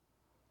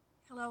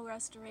Hello,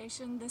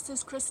 Restoration. This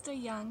is Krista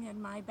Young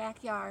in my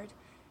backyard,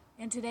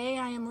 and today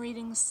I am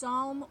reading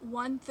Psalm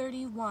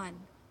 131,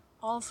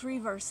 all 3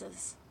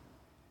 verses.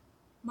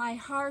 My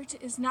heart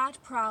is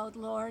not proud,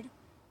 Lord.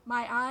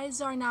 My eyes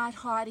are not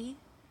haughty.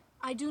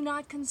 I do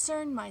not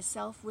concern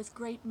myself with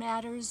great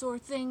matters or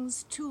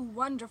things too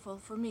wonderful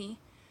for me,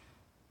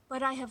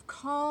 but I have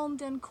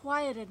calmed and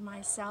quieted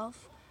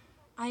myself.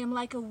 I am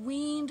like a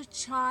weaned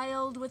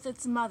child with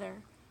its mother.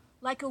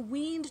 Like a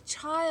weaned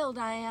child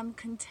I am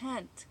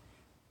content.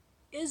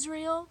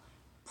 Israel,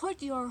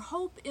 put your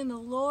hope in the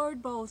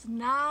Lord both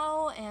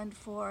now and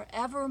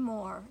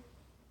forevermore.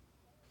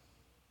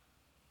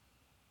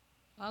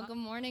 Well, good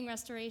morning,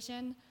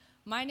 Restoration.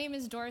 My name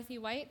is Dorothy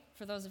White.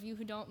 For those of you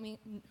who don't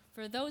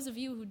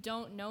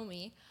know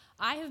me,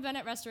 I have been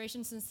at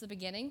Restoration since the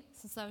beginning,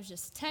 since I was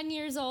just 10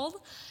 years old,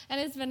 and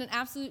it's been an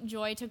absolute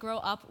joy to grow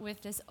up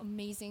with this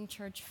amazing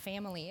church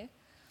family.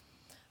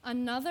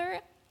 Another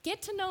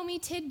get-to-know-me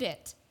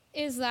tidbit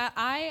is that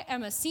I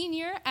am a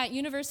senior at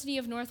University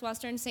of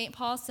Northwestern St.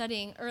 Paul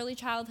studying early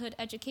childhood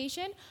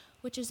education,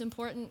 which is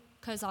important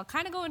because I'll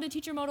kind of go into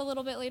teacher mode a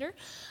little bit later.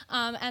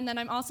 And then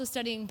I'm also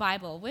studying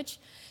Bible, which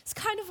is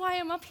kind of why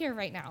I'm up here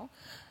right now.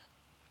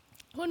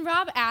 When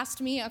Rob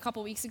asked me a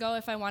couple weeks ago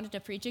if I wanted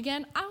to preach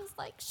again, I was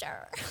like,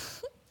 sure.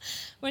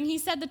 When he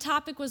said the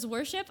topic was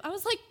worship, I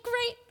was like,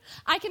 great.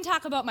 I can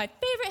talk about my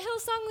favorite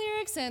Hillsong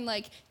lyrics and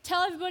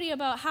tell everybody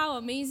about how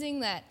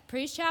amazing that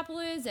Praise Chapel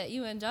is at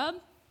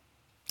UNW.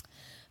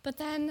 But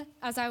then,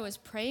 as I was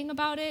praying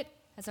about it,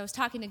 as I was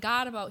talking to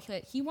God about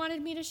what he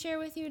wanted me to share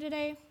with you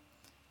today,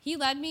 he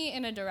led me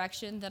in a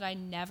direction that I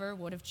never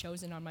would have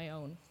chosen on my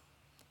own.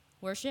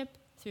 Worship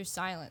through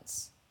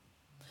silence.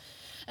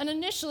 And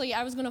initially,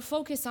 I was going to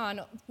focus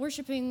on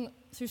worshiping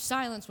through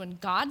silence when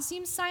God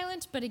seems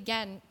silent, but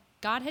again,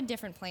 God had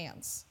different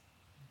plans.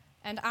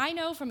 And I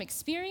know from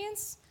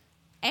experience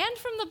and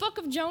from the book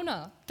of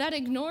Jonah that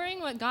ignoring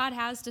what God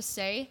has to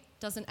say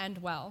doesn't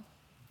end well.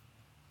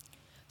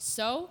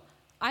 So,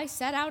 I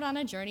set out on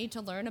a journey to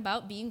learn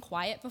about being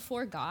quiet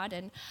before God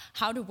and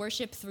how to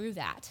worship through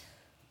that.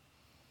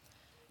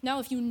 Now,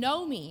 if you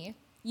know me,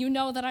 you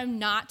know that I'm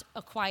not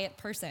a quiet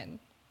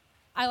person.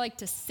 I like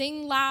to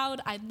sing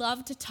loud, I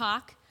love to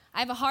talk, I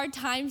have a hard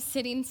time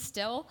sitting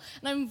still,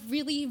 and I'm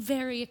really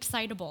very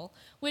excitable,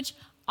 which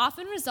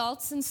often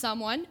results in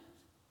someone,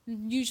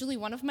 usually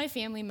one of my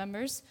family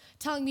members,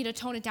 telling me to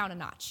tone it down a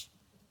notch.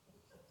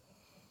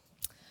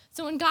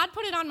 So when God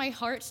put it on my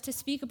heart to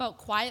speak about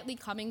quietly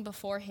coming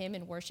before him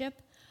in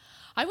worship,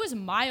 I was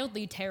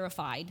mildly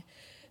terrified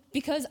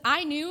because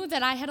I knew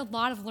that I had a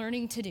lot of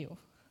learning to do.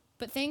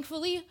 But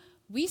thankfully,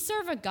 we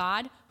serve a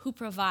God who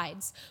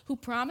provides, who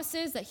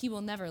promises that he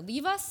will never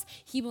leave us,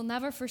 he will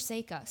never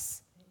forsake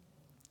us.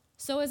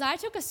 So as I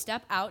took a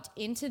step out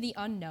into the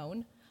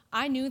unknown,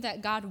 I knew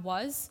that God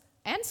was,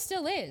 and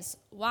still is,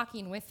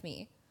 walking with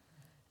me,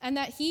 and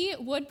that he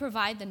would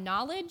provide the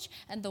knowledge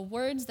and the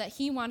words that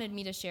he wanted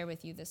me to share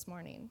with you this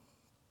morning.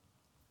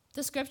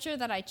 The scripture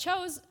that I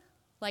chose,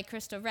 like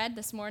Krista read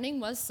this morning,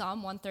 was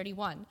Psalm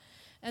 131.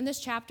 And this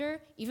chapter,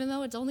 even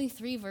though it's only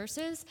 3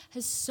 verses,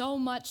 has so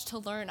much to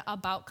learn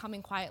about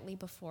coming quietly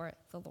before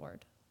the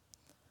Lord.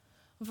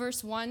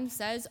 Verse 1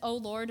 says, "O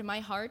Lord, my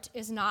heart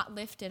is not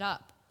lifted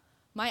up.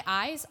 My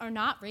eyes are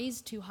not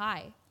raised too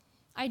high.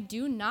 I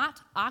do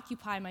not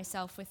occupy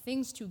myself with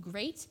things too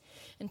great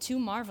and too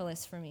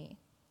marvelous for me."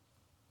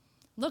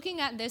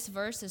 Looking at this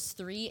verse as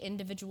 3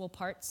 individual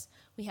parts,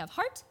 we have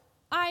heart,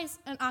 eyes,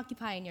 and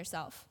occupying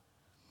yourself.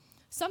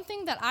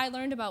 Something that I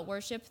learned about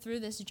worship through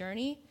this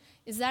journey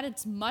is that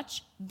it's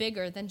much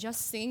bigger than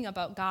just singing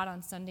about God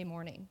on Sunday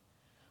morning.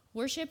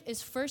 Worship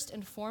is first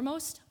and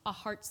foremost a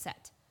heart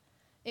set.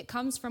 It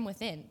comes from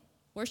within.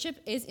 Worship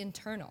is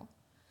internal.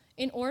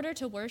 In order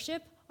to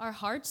worship, our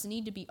hearts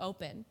need to be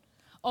open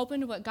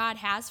to what God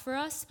has for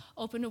us,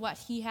 open to what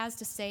he has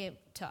to say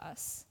to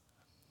us.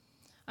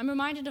 I'm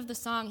reminded of the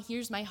song,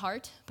 "Here's My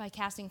Heart" by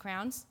Casting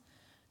Crowns.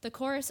 The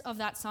chorus of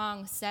that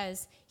song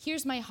says,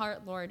 "Here's my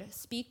heart, Lord,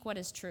 speak what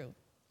is true."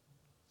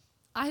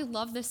 I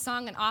love this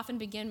song and often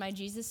begin my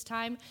Jesus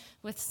time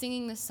with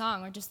singing this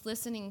song or just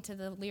listening to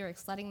the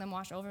lyrics, letting them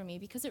wash over me,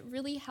 because it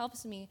really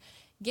helps me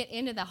get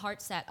into the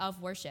heart set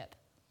of worship.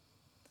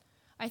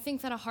 I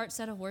think that a heart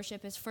set of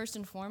worship is first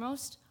and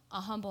foremost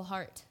a humble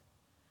heart.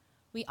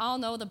 We all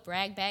know the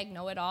brag bag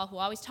know-it-all who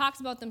always talks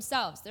about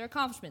themselves, their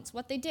accomplishments,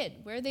 what they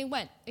did, where they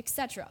went,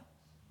 etc.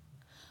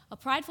 A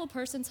prideful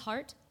person's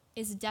heart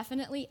is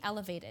definitely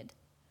elevated.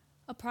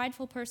 A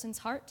prideful person's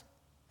heart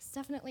is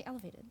definitely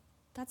elevated.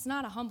 That's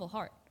not a humble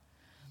heart.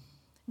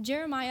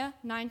 Jeremiah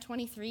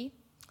 9:23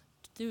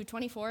 through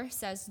 24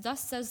 says,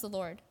 "Thus says the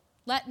Lord,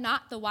 let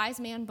not the wise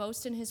man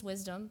boast in his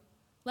wisdom,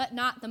 let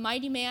not the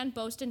mighty man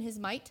boast in his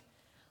might,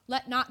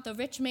 let not the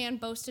rich man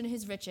boast in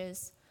his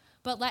riches,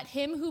 but let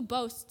him who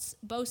boasts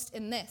boast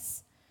in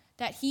this,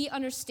 that he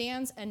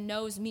understands and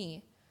knows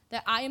me,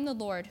 that I am the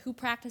Lord who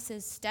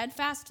practices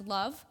steadfast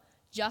love,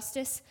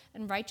 justice,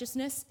 and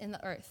righteousness in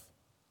the earth.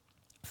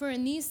 For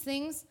in these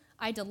things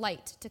I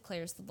delight,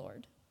 declares the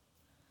Lord."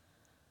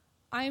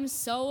 I am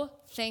so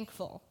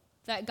thankful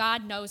that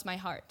God knows my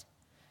heart,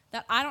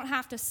 that I don't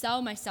have to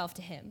sell myself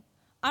to him.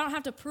 I don't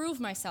have to prove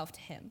myself to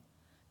him,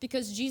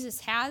 because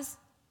Jesus has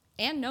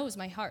and knows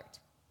my heart.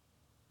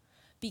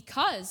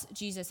 Because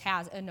Jesus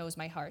has and knows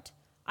my heart,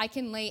 I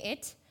can lay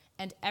it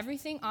and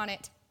everything on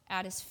it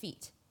at his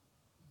feet.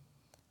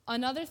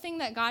 Another thing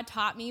that God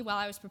taught me while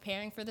I was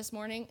preparing for this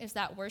morning is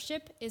that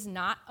worship is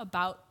not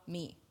about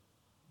me.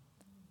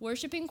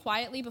 Worshiping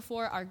quietly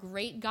before our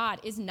great God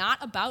is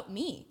not about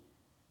me.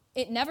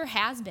 It never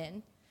has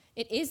been,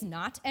 it is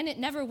not, and it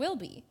never will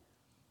be.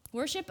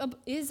 Worship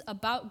is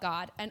about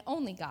God and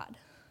only God.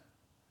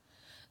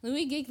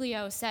 Louis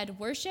Giglio said,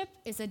 "Worship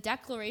is a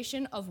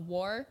declaration of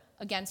war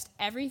against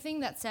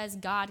everything that says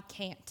God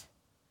can't."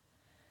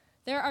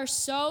 There are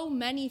so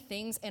many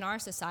things in our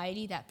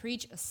society that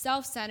preach a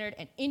self-centered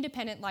and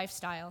independent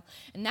lifestyle,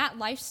 and that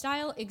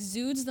lifestyle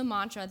exudes the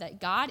mantra that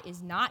God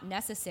is not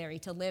necessary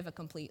to live a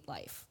complete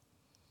life.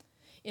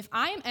 If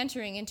I am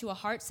entering into a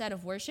heart set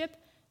of worship,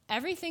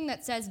 everything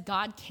that says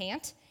God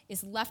can't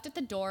is left at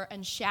the door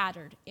and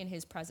shattered in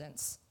his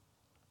presence.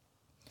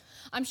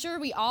 I'm sure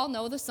we all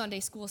know the Sunday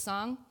school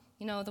song,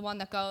 the one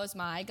that goes,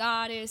 "My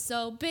God is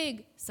so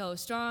big, so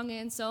strong,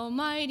 and so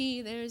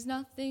mighty, there's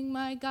nothing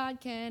my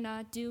God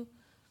cannot do."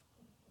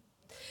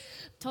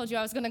 Told you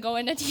I was going to go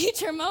into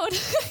teacher mode.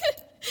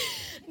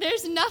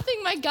 There's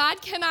nothing my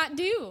God cannot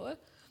do.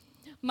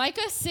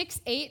 Micah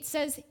 6:8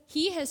 says,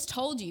 "He has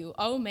told you,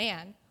 O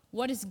man,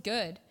 what is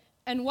good,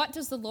 and what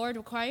does the Lord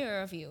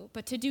require of you,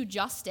 but to do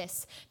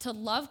justice, to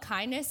love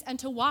kindness, and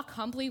to walk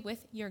humbly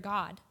with your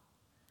God."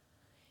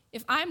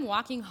 If I'm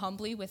walking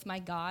humbly with my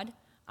God,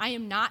 I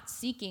am not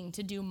seeking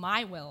to do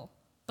my will,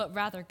 but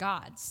rather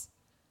God's.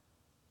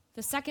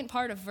 The second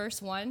part of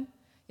verse 1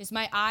 is,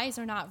 "My eyes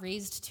are not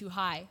raised too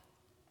high."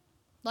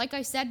 Like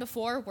I said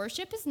before,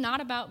 worship is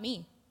not about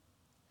me.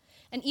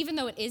 And even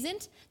though it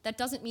isn't, that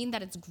doesn't mean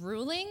that it's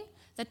grueling.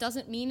 That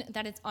doesn't mean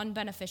that it's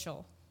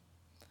unbeneficial.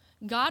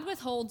 God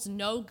withholds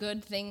no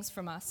good things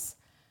from us.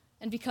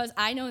 And because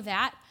I know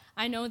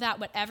that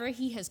whatever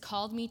he has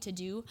called me to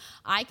do,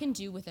 I can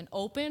do with an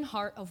open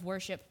heart of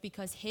worship,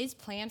 because his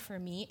plan for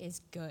me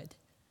is good.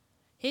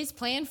 His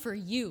plan for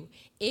you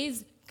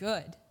is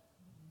good.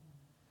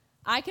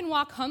 I can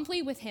walk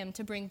humbly with him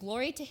to bring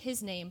glory to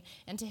his name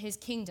and to his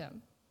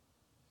kingdom.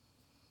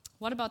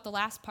 What about the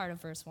last part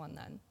of verse 1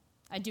 then?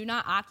 "I do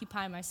not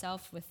occupy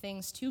myself with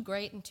things too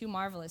great and too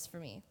marvelous for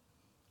me."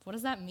 What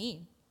does that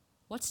mean?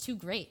 What's too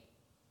great?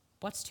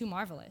 What's too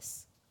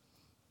marvelous?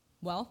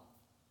 Well,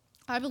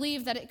 I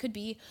believe that it could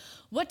be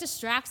what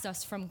distracts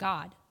us from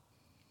God.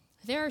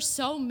 There are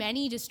so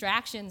many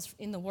distractions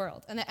in the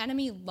world, and the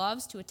enemy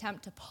loves to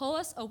attempt to pull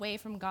us away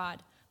from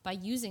God by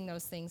using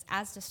those things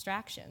as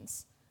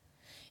distractions.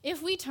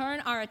 If we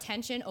turn our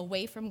attention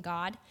away from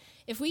God,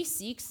 if we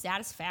seek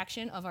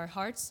satisfaction of our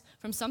hearts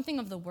from something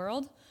of the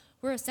world,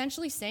 we're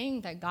essentially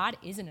saying that God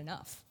isn't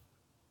enough.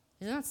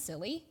 Isn't that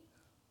silly?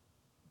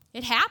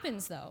 It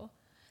happens, though.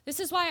 This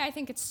is why I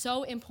think it's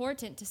so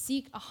important to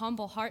seek a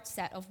humble heart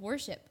set of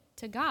worship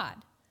to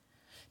God,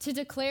 to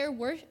declare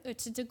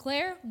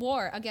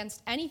war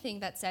against anything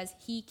that says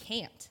he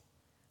can't,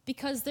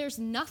 because there's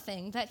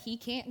nothing that he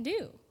can't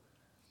do.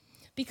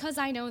 Because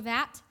I know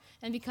that,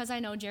 and because I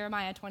know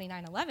Jeremiah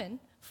 29:11,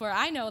 "For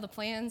I know the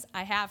plans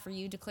I have for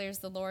you, declares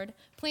the Lord,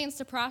 plans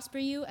to prosper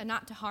you and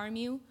not to harm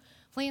you,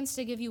 plans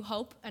to give you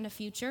hope and a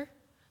future."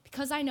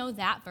 Because I know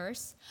that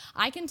verse,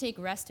 I can take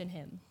rest in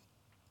him.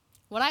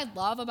 What I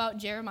love about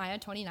Jeremiah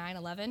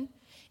 29:11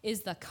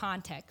 is the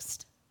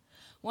context.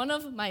 One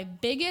of my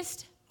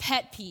biggest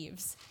pet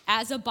peeves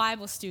as a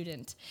Bible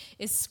student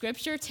is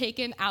scripture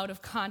taken out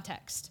of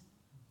context.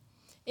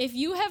 If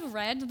you have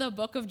read the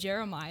book of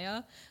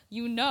Jeremiah,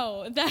 you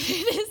know that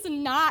it is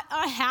not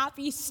a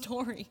happy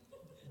story.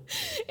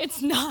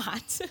 It's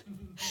not.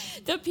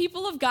 The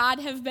people of God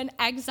have been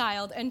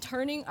exiled and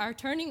are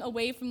turning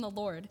away from the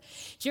Lord.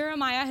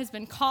 Jeremiah has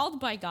been called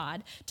by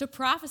God to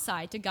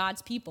prophesy to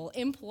God's people,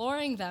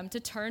 imploring them to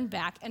turn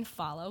back and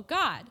follow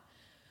God.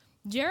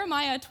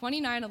 Jeremiah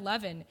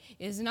 29:11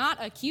 is not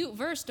a cute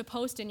verse to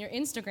post in your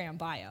Instagram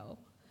bio.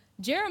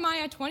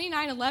 Jeremiah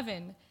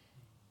 29:11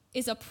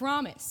 is a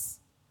promise.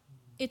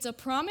 It's a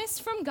promise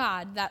from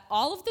God that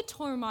all of the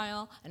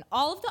turmoil and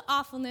all of the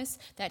awfulness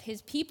that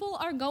his people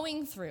are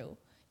going through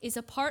is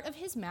a part of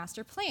his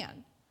master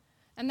plan.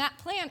 And that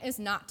plan is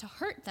not to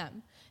hurt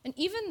them. And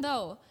even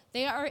though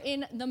they are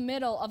in the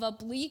middle of a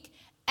bleak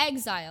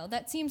exile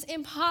that seems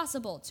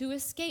impossible to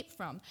escape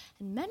from,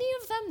 and many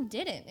of them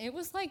didn't. It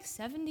was like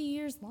 70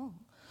 years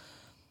long.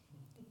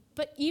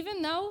 But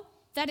even though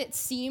that it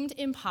seemed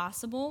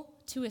impossible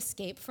to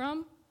escape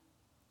from,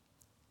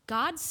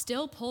 God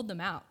still pulled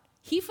them out.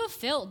 He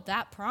fulfilled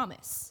that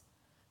promise.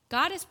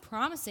 God is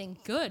promising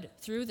good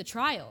through the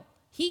trial.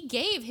 He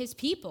gave his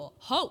people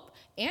hope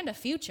and a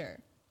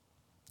future.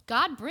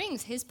 God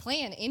brings his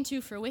plan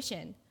into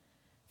fruition.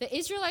 The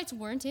Israelites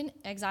weren't in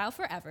exile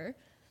forever,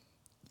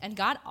 and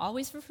God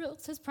always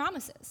fulfills his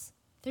promises.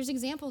 There's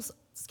examples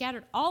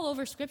scattered all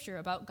over Scripture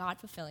about God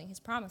fulfilling his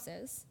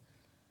promises.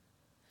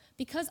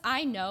 Because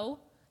I know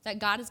that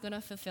God is going to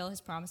fulfill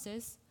his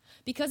promises,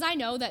 Because I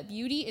know that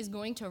beauty is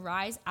going to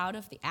rise out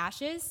of the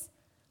ashes,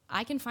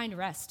 I can find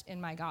rest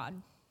in my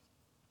God.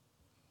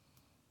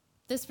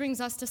 This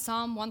brings us to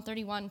Psalm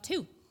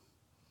 131:2.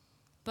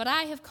 But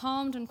I have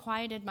calmed and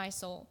quieted my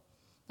soul,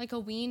 like a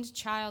weaned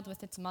child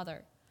with its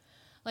mother.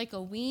 Like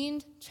a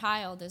weaned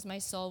child is my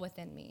soul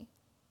within me.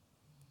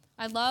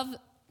 I love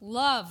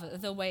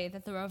the way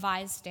that the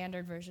Revised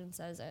Standard Version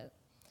says it.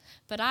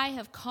 But I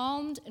have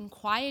calmed and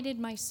quieted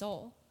my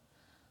soul,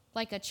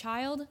 like a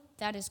child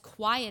that is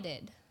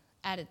quieted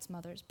at its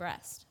mother's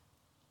breast.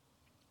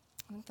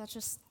 I think that's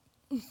just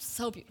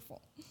so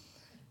beautiful.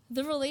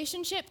 The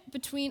relationship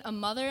between a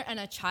mother and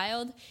a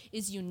child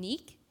is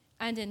unique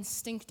and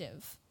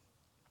instinctive.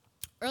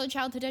 Early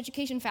childhood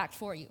education fact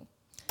for you.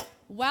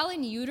 While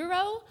in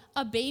utero,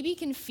 a baby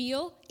can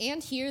feel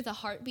and hear the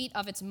heartbeat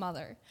of its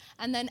mother.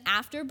 And then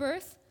after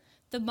birth,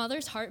 the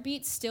mother's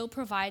heartbeat still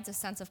provides a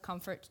sense of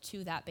comfort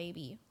to that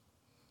baby.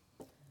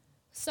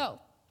 So,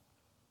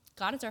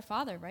 God is our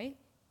Father, right?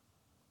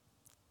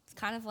 It's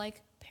kind of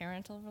like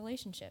parental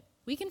relationship.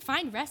 We can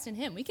find rest in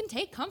Him. We can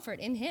take comfort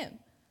in Him.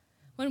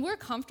 When we're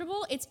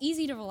comfortable, it's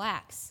easy to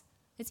relax.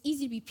 It's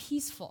easy to be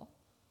peaceful.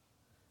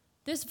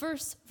 This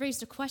verse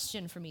raised a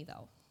question for me,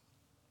 though.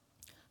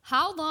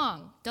 How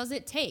long does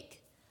it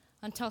take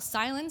until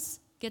silence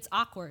gets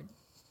awkward?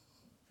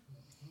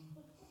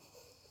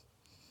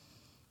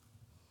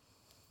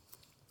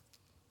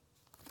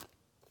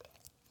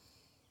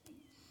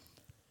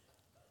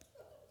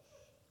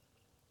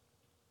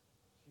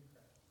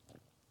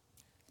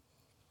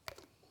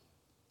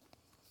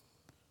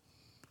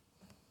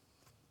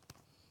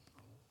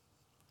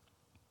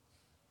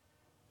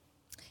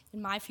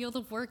 In my field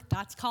of work,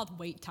 that's called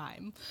wait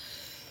time.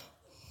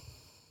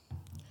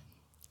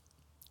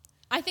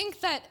 I think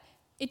that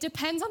it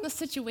depends on the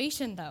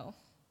situation, though.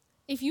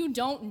 If you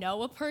don't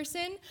know a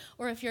person,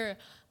 or if you're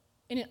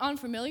in an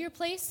unfamiliar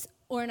place,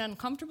 or an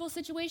uncomfortable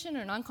situation,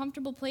 or an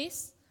uncomfortable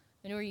place,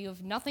 and where you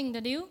have nothing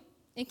to do,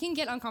 it can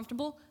get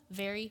uncomfortable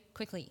very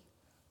quickly.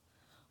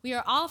 We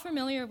are all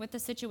familiar with the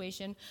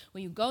situation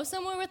where you go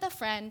somewhere with a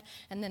friend,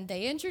 and then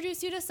they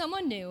introduce you to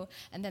someone new,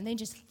 and then they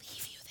just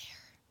leave you there.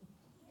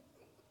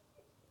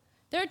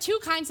 There are two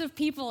kinds of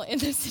people in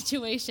this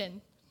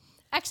situation.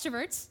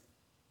 Extroverts,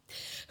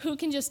 who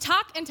can just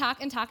talk and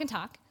talk and talk and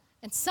talk,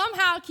 and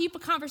somehow keep a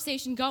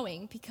conversation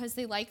going because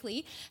they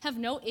likely have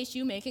no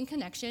issue making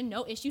connection,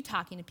 no issue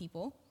talking to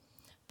people.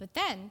 But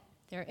then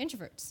there are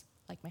introverts,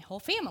 like my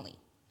whole family.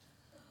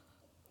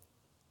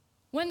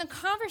 When the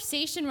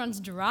conversation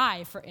runs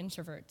dry for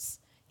introverts,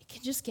 it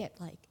can just get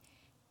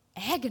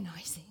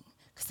agonizing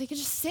because they can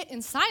just sit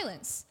in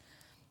silence.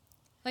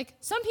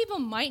 Some people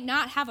might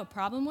not have a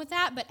problem with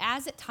that, but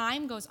as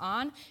time goes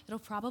on, it'll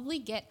probably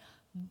get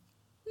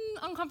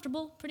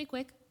uncomfortable pretty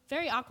quick,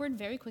 very awkward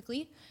very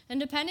quickly. And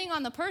depending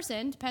on the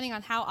person, depending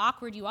on how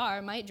awkward you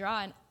are, might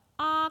draw an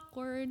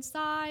awkward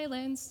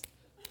silence.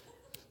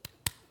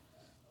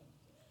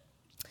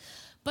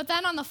 But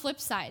then on the flip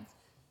side,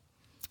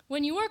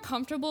 when you are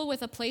comfortable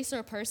with a place or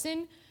a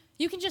person,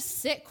 you can just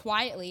sit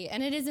quietly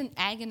and it isn't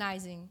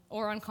agonizing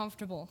or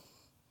uncomfortable.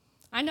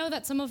 I know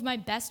that some of my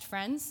best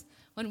friends,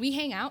 when we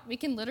hang out, we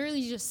can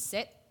literally just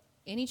sit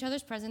in each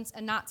other's presence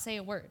and not say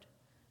a word.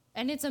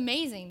 And it's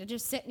amazing to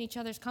just sit in each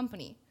other's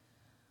company.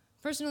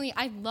 Personally,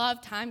 I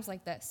love times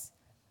like this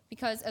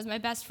because, as my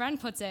best friend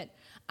puts it,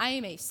 I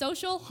am a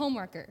social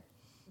homeworker,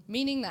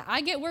 meaning that I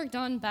get work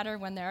done better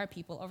when there are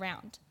people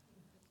around.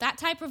 That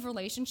type of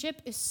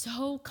relationship is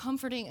so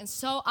comforting and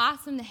so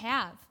awesome to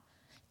have.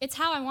 It's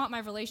how I want my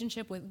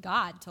relationship with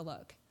God to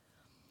look.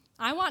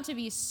 I want to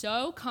be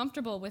so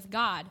comfortable with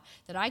God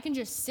that I can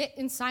just sit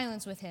in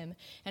silence with Him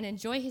and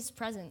enjoy His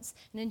presence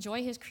and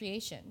enjoy His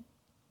creation.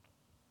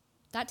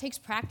 That takes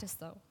practice,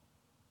 though.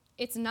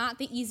 It's not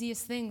the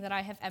easiest thing that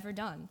I have ever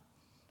done.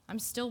 I'm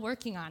still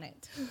working on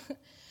it.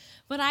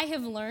 But I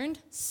have learned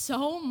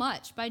so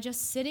much by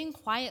just sitting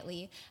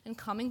quietly and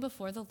coming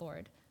before the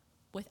Lord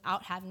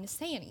without having to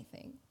say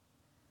anything.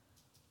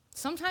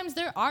 Sometimes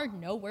there are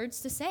no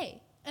words to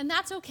say, and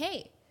that's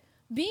okay.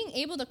 Being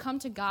able to come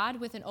to God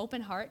with an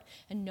open heart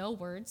and no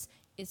words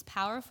is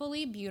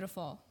powerfully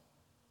beautiful.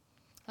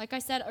 Like I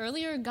said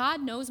earlier,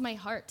 God knows my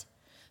heart.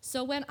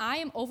 So when I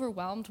am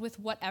overwhelmed with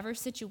whatever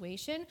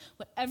situation,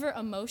 whatever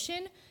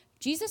emotion,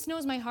 Jesus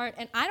knows my heart,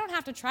 and I don't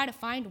have to try to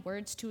find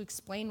words to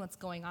explain what's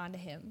going on to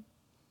Him.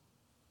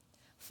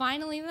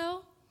 Finally,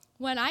 though,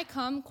 when I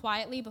come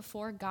quietly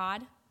before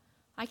God,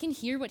 I can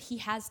hear what He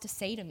has to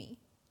say to me.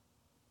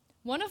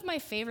 One of my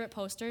favorite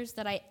posters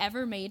that I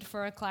ever made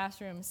for a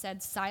classroom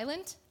said,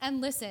 "Silent and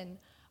listen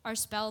are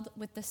spelled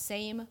with the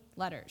same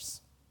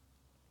letters."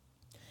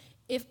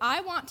 If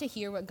I want to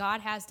hear what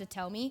God has to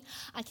tell me,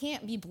 I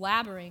can't be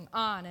blabbering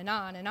on and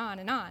on and on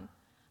and on.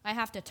 I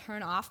have to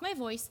turn off my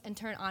voice and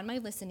turn on my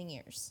listening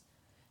ears.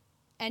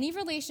 Any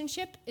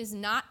relationship is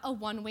not a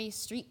one-way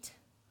street.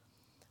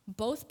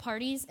 Both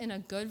parties in a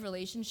good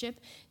relationship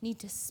need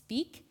to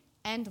speak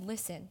and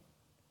listen.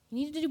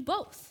 You need to do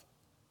both.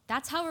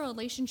 That's how a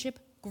relationship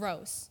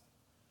grows.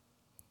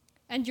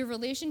 And your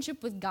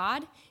relationship with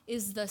God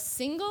is the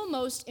single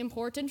most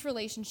important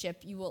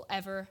relationship you will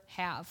ever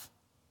have.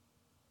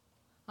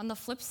 On the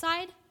flip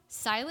side,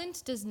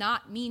 silent does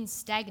not mean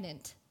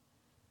stagnant.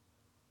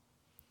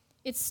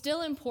 It's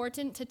still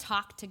important to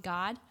talk to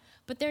God,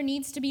 but there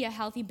needs to be a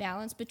healthy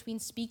balance between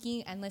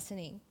speaking and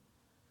listening.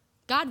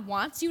 God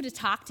wants you to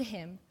talk to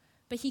him,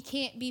 but he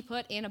can't be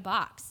put in a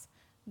box.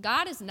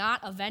 God is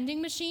not a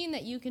vending machine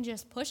that you can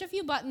just push a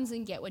few buttons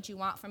and get what you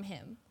want from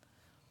him.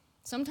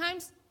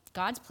 Sometimes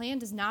God's plan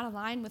does not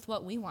align with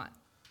what we want.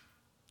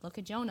 Look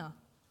at Jonah.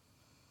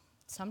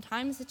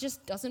 Sometimes it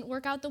just doesn't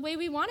work out the way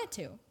we want it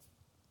to.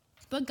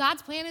 But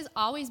God's plan is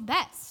always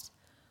best.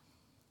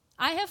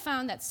 I have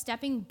found that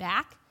stepping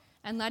back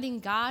and letting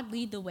God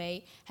lead the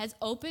way has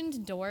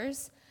opened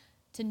doors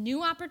to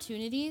new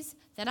opportunities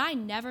that I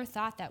never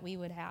thought that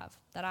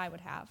I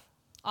would have.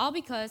 All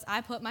because I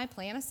put my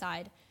plan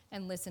aside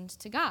and listened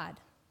to God.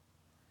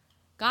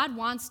 God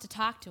wants to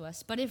talk to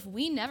us, but if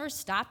we never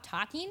stop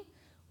talking,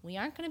 we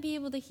aren't going to be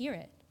able to hear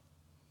it.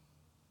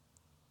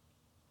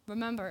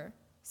 Remember,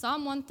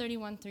 Psalm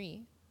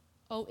 131:3,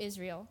 O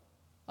Israel,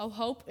 O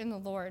hope in the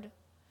Lord,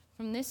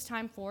 from this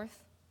time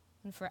forth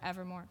and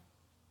forevermore.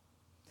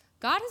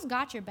 God has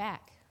got your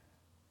back.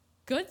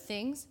 Good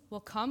things will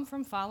come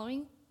from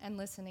following and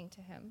listening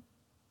to him.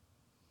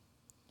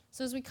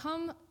 So as we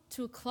come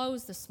to a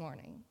close this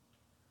morning,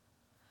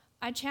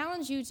 I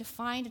challenge you to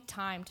find a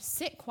time to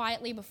sit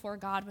quietly before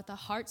God with a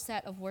heart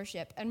set of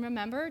worship, and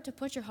remember to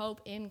put your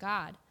hope in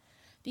God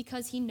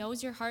because he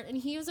knows your heart and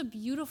he has a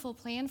beautiful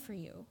plan for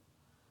you.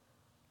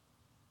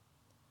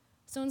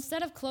 So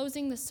instead of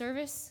closing the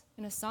service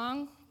in a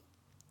song,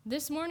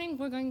 this morning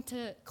we're going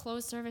to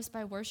close service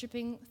by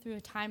worshiping through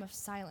a time of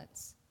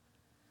silence.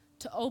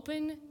 To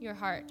open your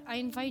heart. I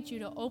invite you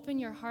to open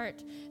your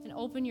heart and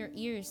open your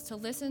ears to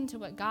listen to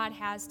what God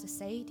has to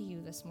say to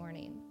you this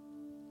morning.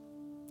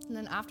 And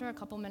then after a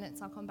couple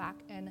minutes, I'll come back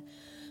and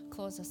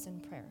close us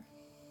in prayer.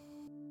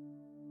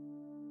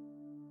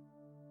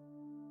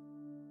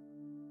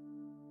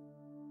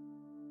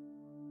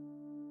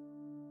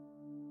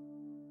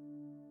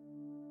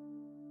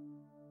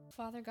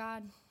 Father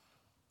God,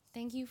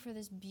 thank you for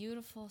this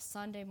beautiful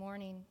Sunday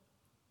morning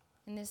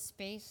in this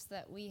space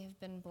that we have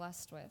been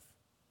blessed with.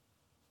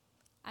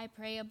 I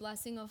pray a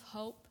blessing of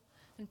hope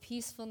and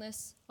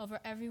peacefulness over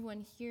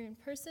everyone here in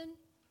person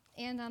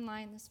and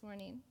online this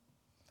morning.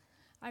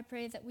 I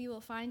pray that we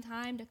will find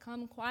time to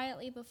come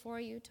quietly before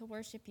you to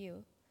worship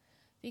you,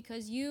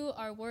 because you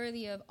are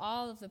worthy of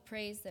all of the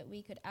praise that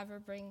we could ever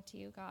bring to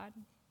you, God.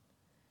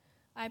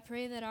 I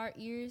pray that our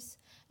ears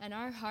and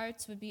our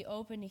hearts would be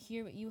open to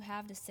hear what you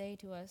have to say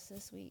to us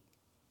this week.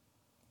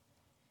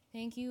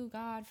 Thank you,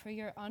 God, for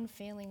your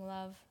unfailing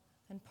love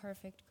and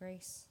perfect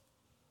grace.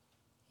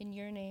 In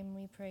your name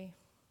we pray.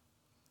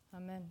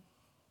 Amen.